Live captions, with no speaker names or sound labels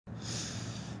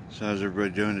So how's everybody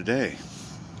doing today?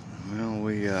 Well,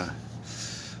 we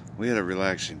had a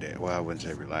relaxing day. Well, I wouldn't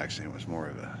say relaxing. It was more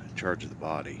of a charge of the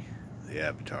body, the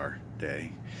Avatar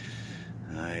day.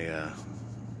 I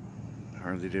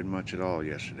hardly did much at all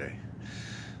yesterday.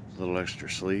 A little extra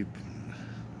sleep,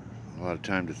 a lot of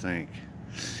time to think.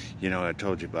 You know, I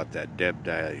told you about that Deb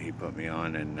diet he put me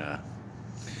on, and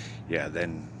yeah,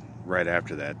 then right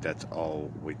after that, that's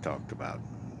all we talked about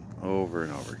over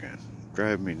and over again.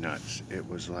 Driving me nuts. It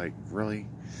was like, really?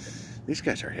 These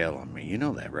guys are hell on me. You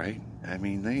know that, right? I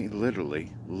mean, they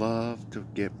literally love to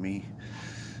get me.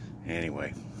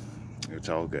 Anyway, it's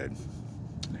all good.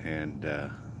 And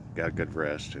got a good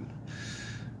rest. And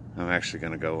I'm actually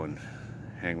going to go and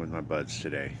hang with my buds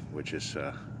today, which is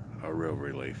a real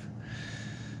relief.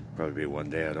 Probably be one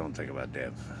day I don't think about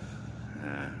Deb.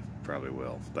 Probably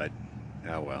will. But,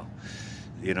 oh well.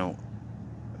 You know,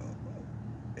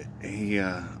 he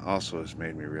also has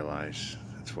made me realize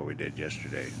that's what we did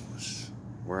yesterday, was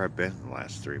where I've been the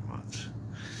last 3 months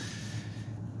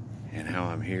and how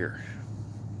I'm here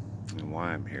and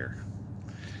why I'm here.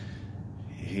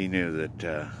 He knew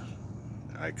that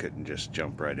I couldn't just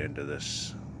jump right into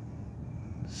this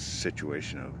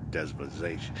situation of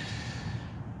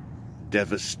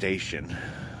devastation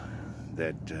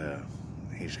that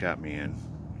he's got me in,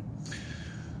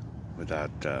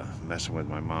 without messing with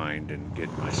my mind and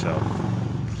getting myself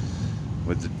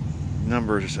with the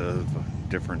numbers of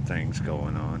different things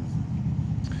going on.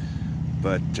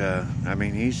 But I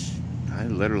mean, I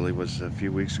literally was a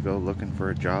few weeks ago looking for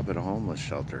a job at a homeless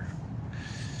shelter,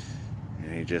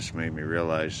 and he just made me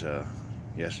realize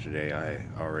yesterday I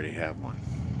already have one.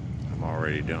 I'm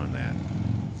already doing that.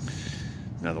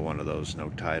 Another one of those no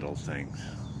title things,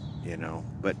 you know.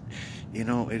 But you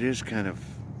know, it is kind of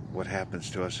what happens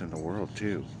to us in the world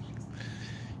too.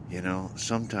 You know,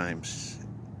 sometimes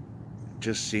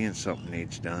just seeing something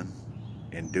needs done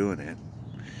and doing it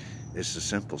is the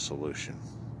simple solution.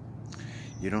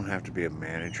 You don't have to be a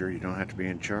manager, you don't have to be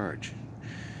in charge.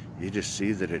 You just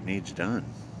see that it needs done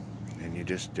and you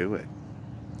just do it.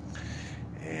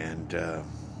 And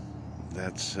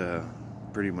that's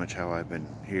pretty much how I've been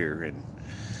here in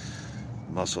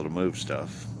muscle to move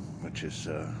stuff, which is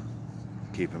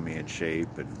keeping me in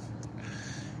shape and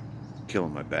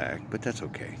killing my back, but that's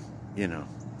okay. You know,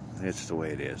 it's the way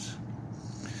it is.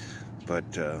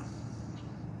 But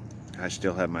I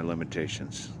still have my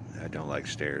limitations. I don't like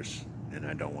stairs, and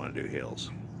I don't want to do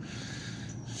hills.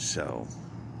 So,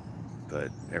 but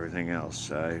everything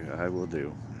else I will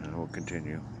do. I will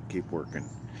continue, keep working.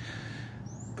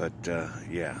 But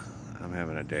yeah, I'm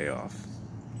having a day off.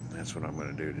 That's what I'm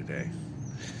going to do today.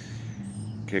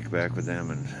 Kick back with them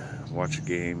and watch a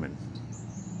game and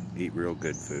eat real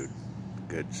good food.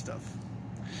 Good stuff.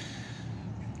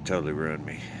 Totally ruined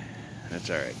me. That's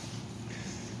alright.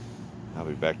 I'll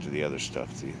be back to the other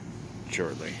stuff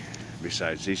shortly.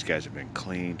 Besides, these guys have been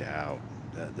cleaned out.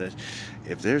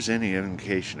 If there's any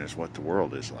indication as what the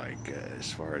world is like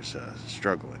as far as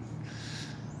struggling,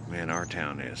 man, our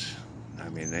town is. I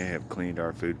mean, they have cleaned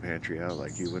our food pantry out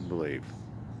like you wouldn't believe.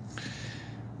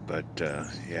 But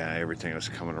yeah, everything was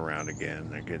coming around again.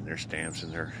 They're getting their stamps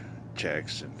and their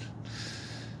checks, and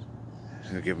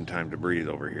it'll give them time to breathe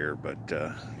over here. But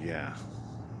yeah,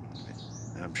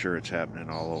 I'm sure it's happening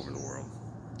all over the world.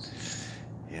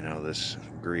 You know, this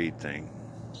greed thing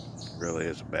really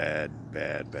is bad.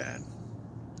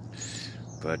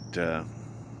 But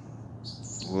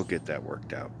we'll get that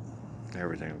worked out.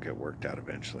 Everything will get worked out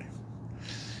eventually.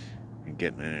 And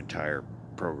getting an entire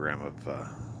program of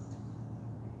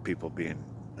people being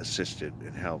assisted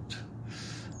and helped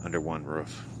under one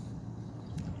roof,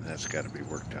 that's got to be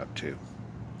worked out too.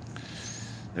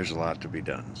 There's a lot to be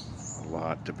done. A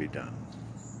lot to be done.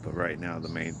 But right now, the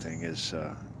main thing is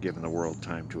giving the world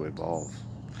time to evolve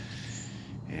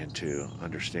and to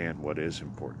understand what is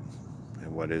important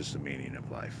and what is the meaning of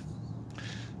life.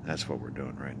 That's what we're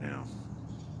doing right now.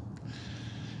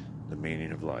 The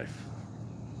meaning of life.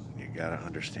 You gotta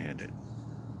understand it.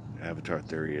 Avatar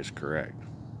theory is correct.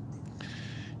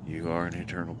 You are an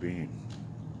eternal being.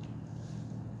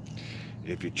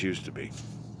 If you choose to be.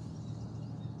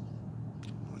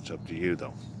 It's up to you,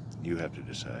 though. You have to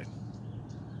decide.